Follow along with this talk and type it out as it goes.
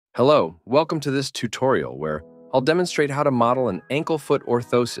Hello, welcome to this tutorial where I'll demonstrate how to model an ankle foot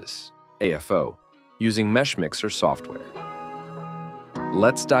orthosis, AFO, using Meshmixer software.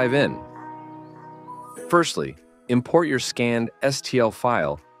 Let's dive in. Firstly, import your scanned STL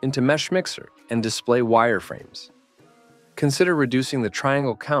file into Meshmixer and display wireframes. Consider reducing the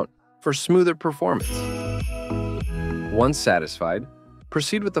triangle count for smoother performance. Once satisfied,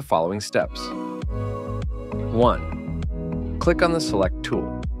 proceed with the following steps. 1. Click on the Select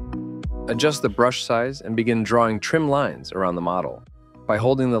tool. Adjust the brush size and begin drawing trim lines around the model by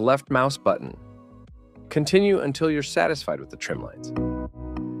holding the left mouse button. Continue until you're satisfied with the trim lines.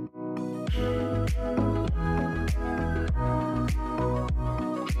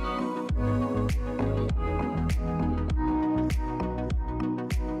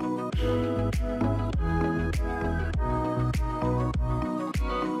 2.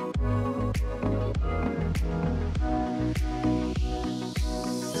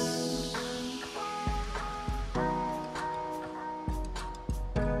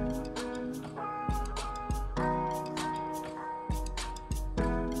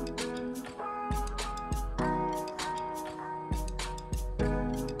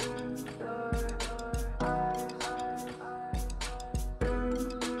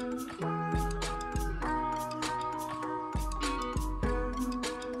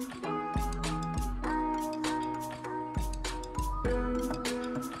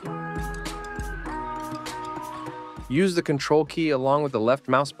 Use the Control key along with the left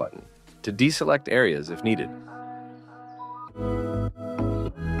mouse button to deselect areas if needed.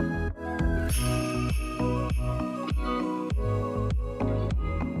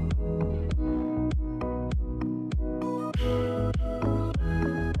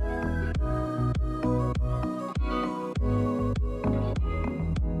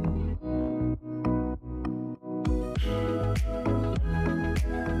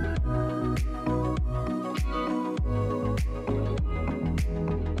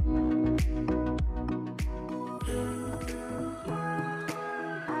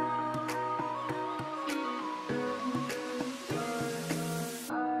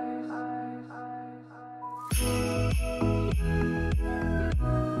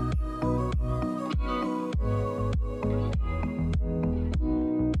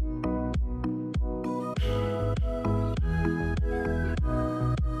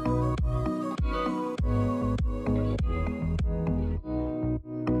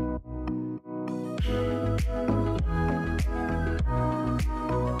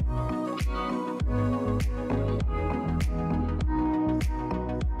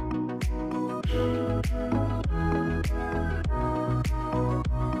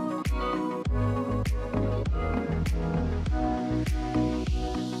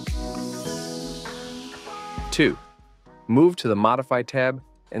 2. Move to the Modify tab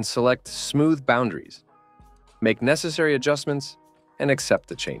and select Smooth Boundaries. Make necessary adjustments and accept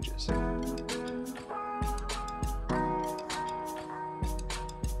the changes.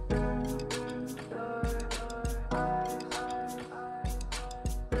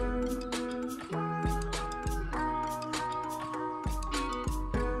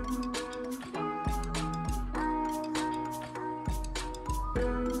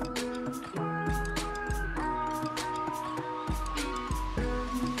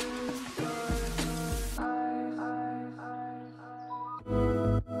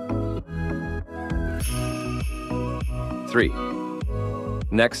 3.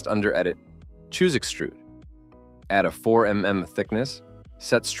 Next, under Edit, choose Extrude. Add a 4 mm thickness,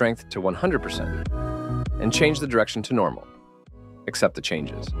 set strength to 100%, and change the direction to normal. Accept the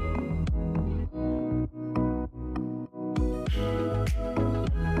changes.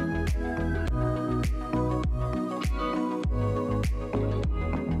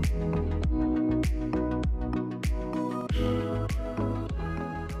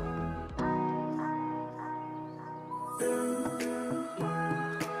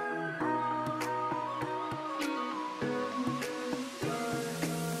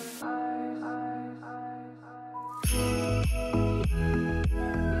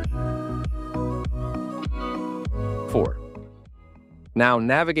 4. Now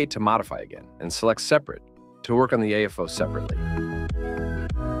navigate to Modify again and select Separate to work on the AFO separately.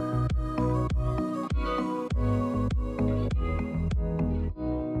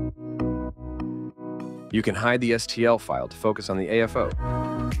 You can hide the STL file to focus on the AFO.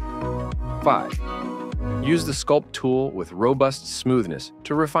 5. Use the Sculpt tool with robust smoothness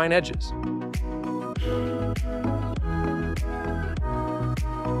to refine edges.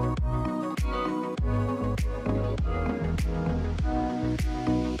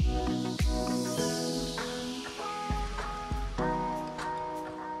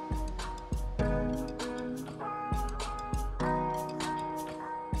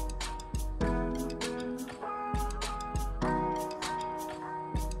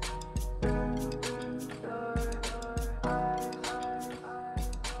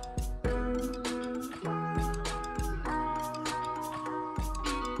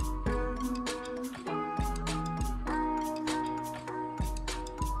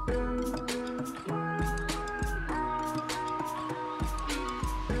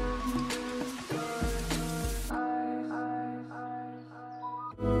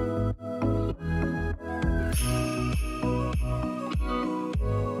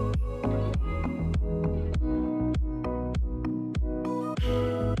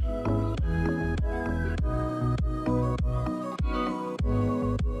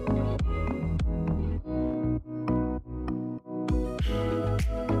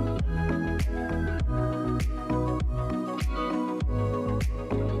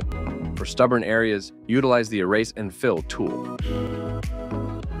 For stubborn areas, utilize the Erase and Fill tool.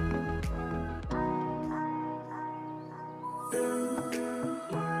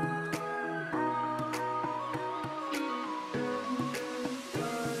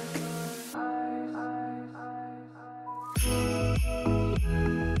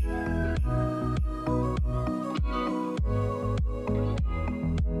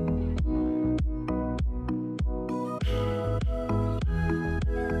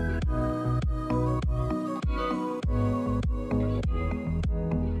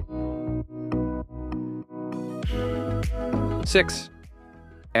 Six,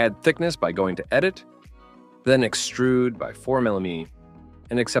 add thickness by going to Edit, then Extrude by 4 mm,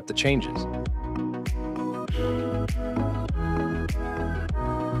 and accept the changes.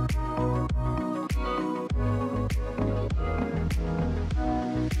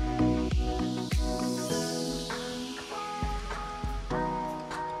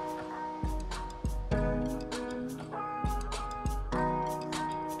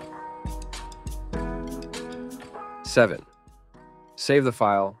 Seven, save the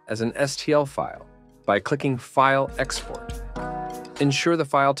file as an STL file by clicking File Export. Ensure the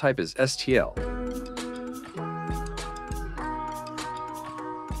file type is STL.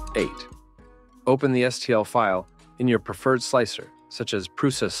 8. Open the STL file in your preferred slicer, such as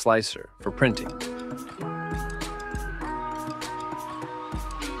Prusa Slicer for printing.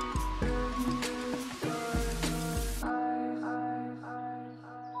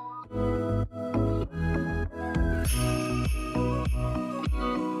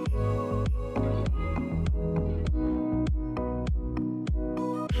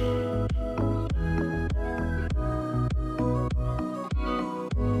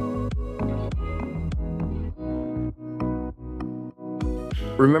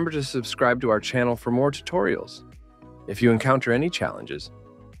 Remember to subscribe to our channel for more tutorials. If you encounter any challenges,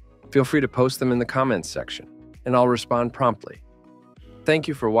 feel free to post them in the comments section, and I'll respond promptly. Thank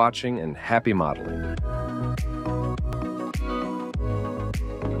you for watching and happy modeling.